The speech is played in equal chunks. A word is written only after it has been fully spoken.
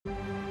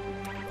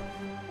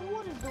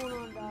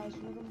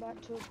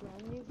to a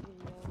brand new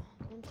video.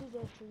 In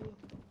today's video,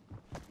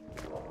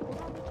 we're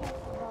going to be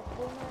talking about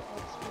Fortnite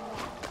X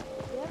Monopoly.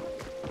 If you haven't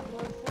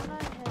known,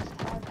 Fortnite has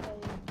had a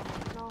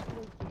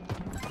Monopoly game.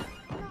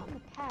 Not in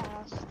the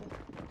past,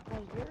 a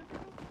year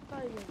ago?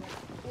 About a year ago.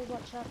 It was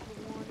like Chapter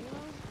 1, you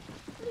know,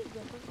 it's pretty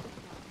different from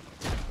that.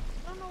 If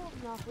you don't know what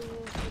Monopoly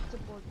is, it's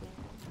a board game.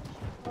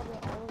 Probably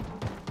all of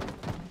you know.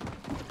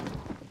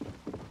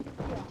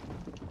 Yeah,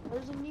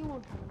 there's a new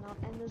one coming out,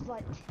 and there's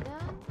like 10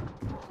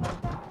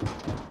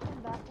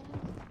 Batmans.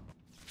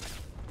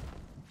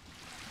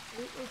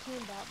 8 or 10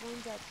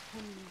 Batmans that's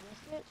coming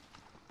with it.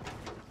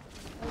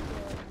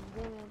 Okay,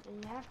 and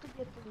you have to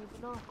get the new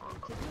Monopoly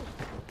to do it.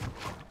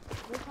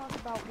 We'll talk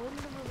about when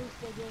the release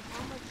date is,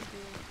 how much it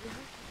is. Is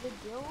this a good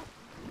deal?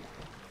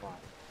 Why?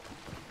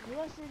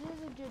 Yes, it is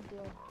a good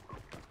deal.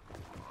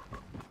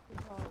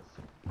 Because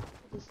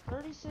it is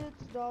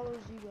 $36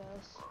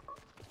 US.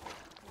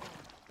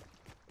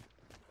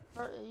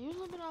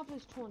 Usually Monopoly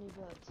is 20,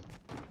 but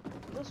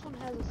this one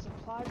has a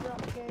supply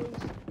drop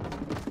case,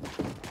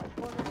 like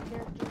Fortnite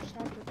characters,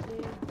 Chapter 2,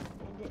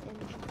 and if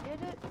you get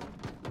it,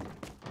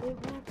 it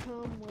will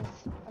come with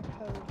a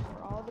code for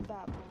all the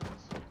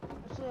Batmans.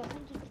 Actually, I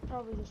think it's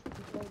probably just the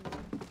code.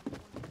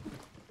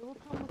 It will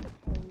come with a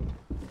code.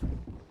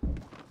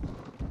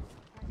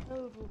 That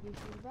code will be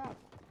for the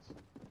Batmans.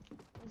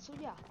 And so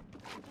yeah,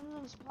 it comes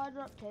in a supply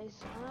drop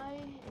case,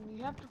 and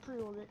you have to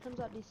pre-order. It comes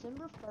out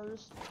December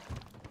 1st.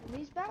 And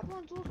these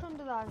Batmans will come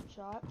to the item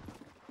shop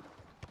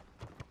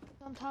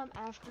sometime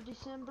after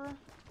December,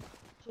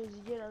 so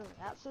you get early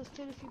access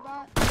to it if you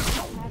buy it. You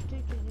don't have to,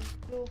 because you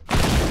still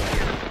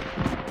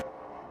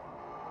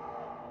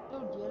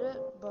get it,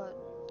 but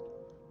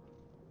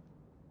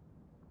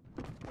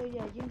so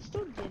yeah, you can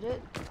still get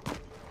it.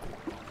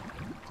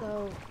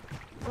 So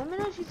let me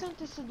know if you think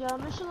this is good.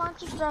 Make sure to like,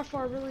 subscribe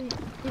before I really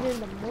get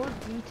into more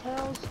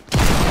details.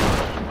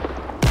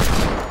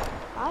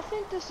 I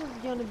think this is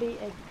going to be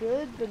a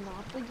good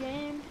Monopoly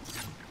game.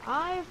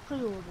 I've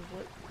pre-ordered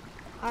it.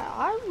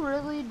 I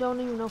really don't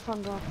even know if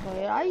I'm going to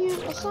play it. I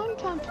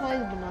sometimes play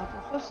the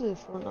Monopoly, especially the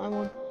Fortnite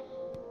one.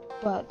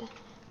 But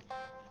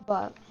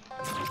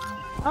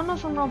I don't know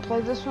if I'm going to play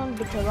this one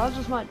because I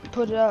just might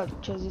put it up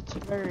because it's a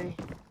very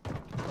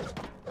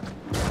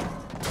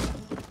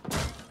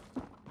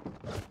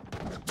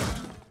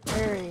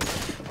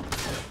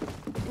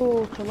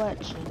cool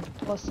collection.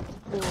 Plus it's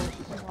cool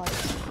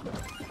collection.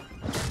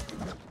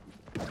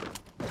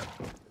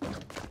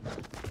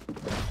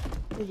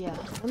 Yeah,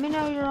 let me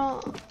know your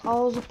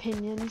all's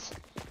opinions.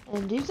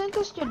 And do you think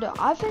this is good?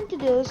 I think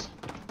it is.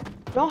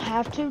 You don't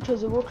have to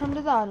because it will come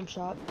to the item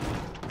shop.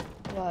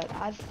 But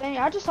I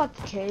just like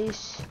the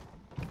case.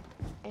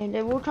 And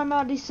it will come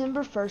out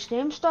December 1st.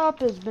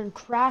 GameStop has been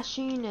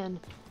crashing and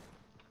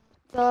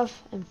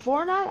stuff. And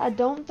Fortnite, I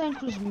don't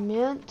think was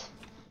meant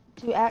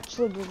to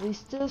actually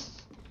release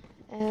this.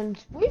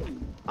 And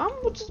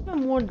I've just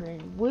been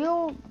wondering,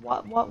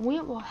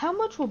 how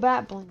much will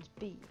Batblings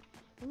be?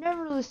 I've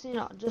never really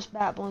seen just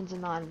Batblings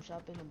in the item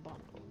shop in a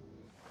bundle.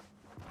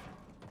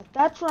 But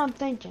that's what I'm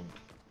thinking.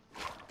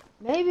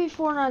 Maybe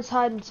Fortnite's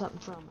hiding something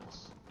from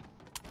us.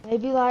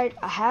 Maybe like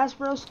a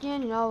Hasbro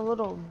skin, you know, a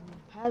little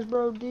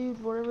Hasbro dude,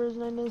 whatever his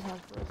name is,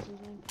 Hasbro's his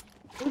name.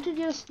 We could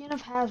get a skin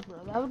of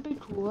Hasbro. That would be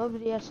cool. That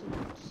would be actually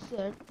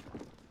sick.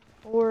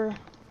 Or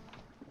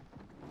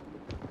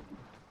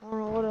I don't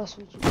know what else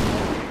we could do.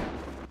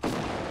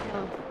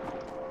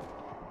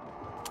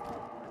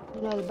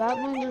 You know, the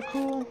Batblings are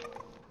cool.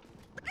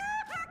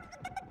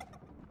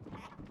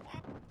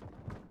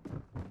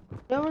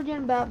 Then we're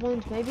getting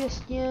Batblings, maybe a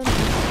skin.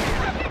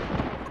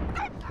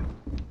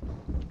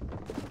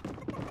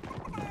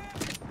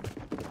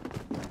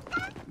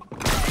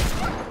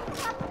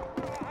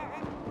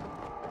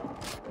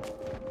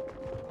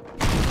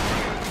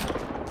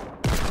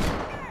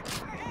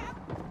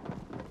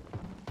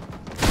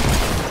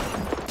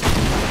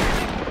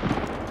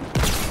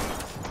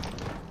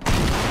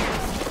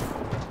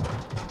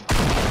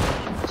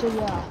 So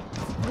yeah,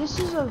 this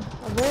is a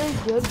very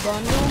good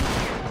bundle,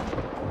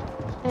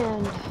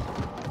 and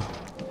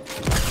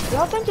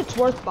y'all think it's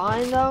worth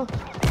buying though?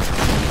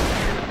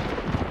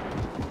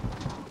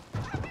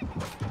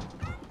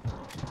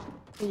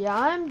 Yeah,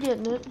 I'm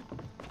getting it.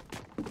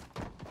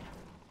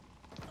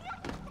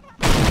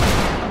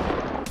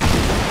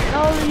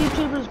 Other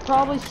YouTubers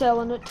probably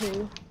selling it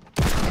too.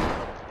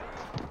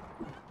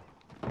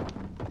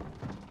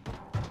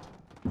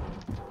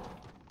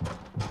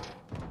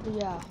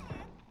 Yeah.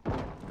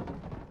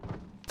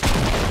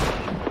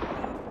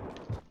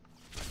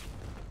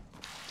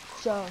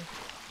 So,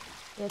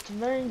 yeah, it's a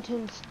very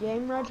intense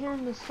game right here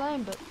in this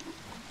thing, but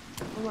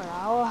don't worry,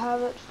 I will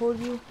have it for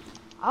you.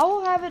 I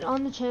will have it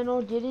on the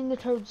channel, getting the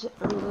codes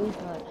early,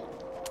 but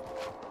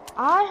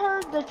I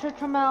heard they could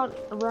come out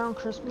around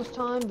Christmas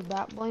time, the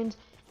Batblings,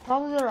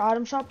 probably their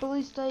item shop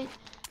release date,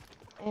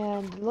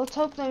 and let's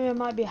hope there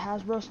might be a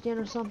Hasbro skin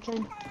or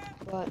something,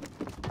 but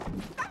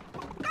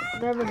you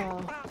never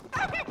know.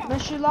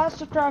 Make sure you like,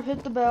 subscribe,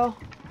 hit the bell.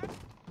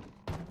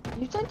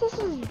 You think this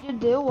is a good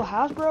deal? Will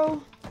Hasbro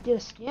get a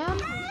skin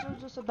instead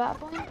of just a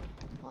Batbling?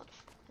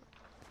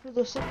 for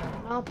the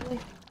second Monopoly.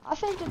 I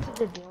think it's a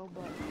good deal,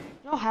 but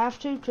you don't have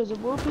to because it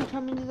will be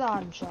coming to the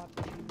item shop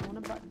if you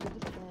want to buy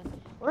get the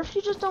skin. Or if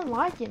you just don't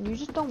like it and you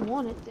just don't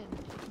want it, then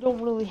you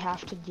don't really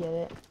have to get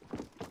it.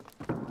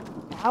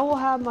 I will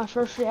have my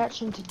first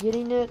reaction to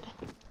getting it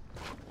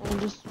and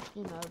just,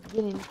 you know,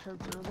 getting the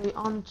codes early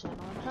on the channel.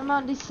 It'll come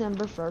out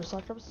December 1st,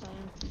 like I was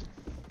saying.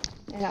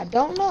 And I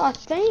don't know,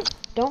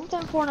 don't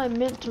think Fortnite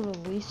meant to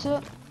release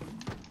it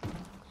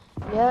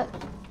yet.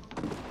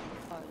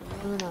 But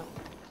you never know.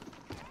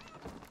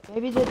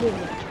 Maybe they did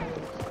meant to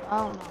release it. I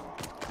don't know.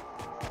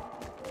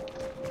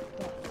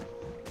 But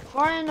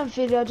before I end the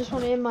video, I just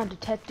want to end my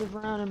detective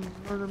round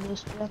and murder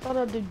mystery. I thought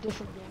I'd do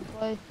different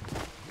gameplay.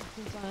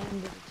 Since I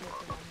am the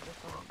detective, I'm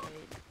different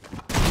bait.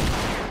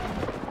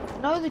 I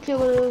know who the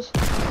killer is.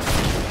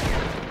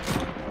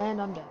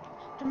 And I'm dead.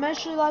 So make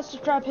sure you like,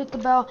 subscribe, hit the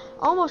bell.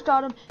 Almost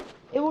got him.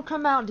 It will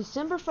come out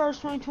December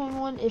 1st,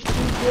 2021 if you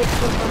get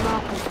the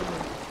Monopoly.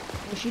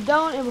 If you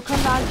don't, it will come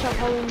out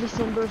probably in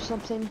December or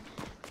something.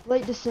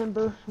 Late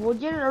December. We'll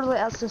get it early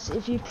access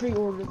if you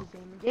pre-order the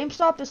game.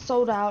 GameStop is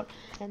sold out,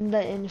 and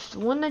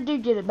when they do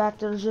get it back,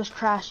 they're just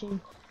crashing.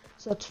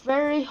 So it's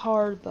very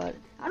hard, but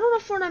I don't know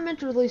if Fortnite meant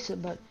to release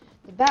it, but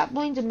the bat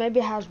blings and maybe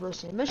Hasbro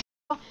sent.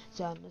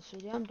 So in this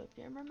video, I'm Dr.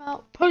 Gamer, I'm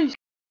out. Peace!